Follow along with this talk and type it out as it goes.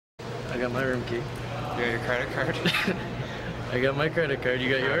I got my room key. You got your credit card? I got my credit card. You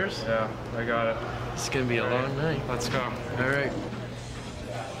got yours? Yeah, I got it. It's gonna be a long night. Let's go. All right.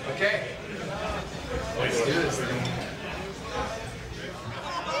 Okay. Let's do this thing.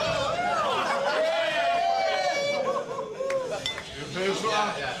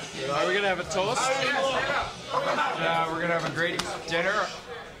 Are we gonna have a toast? We're gonna have a great dinner.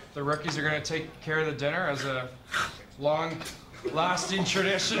 The rookies are gonna take care of the dinner as a long-lasting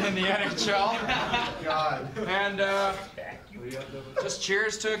tradition in the NHL. God. And just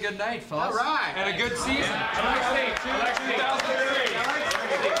cheers to a good night, fellas. All right. And a good season. 2003.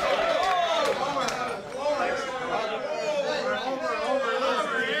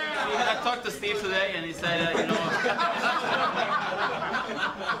 I talked to Steve today, and he said, you know,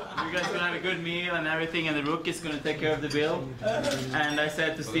 you guys are gonna have a good meal and everything, and the rookie's gonna take care of the bill. And I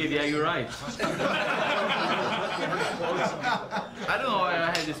said to Steve, yeah, you're right. I don't know why I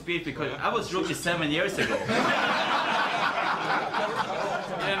had this beef, because I was rookie 7 years ago.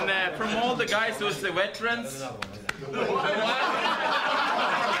 And from all the guys who's the veterans,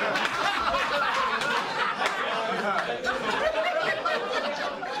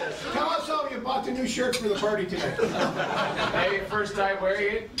 Tell us how you bought the new shirt for the party tonight. Hey, first time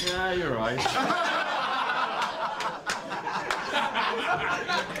wearing it? yeah, you're right.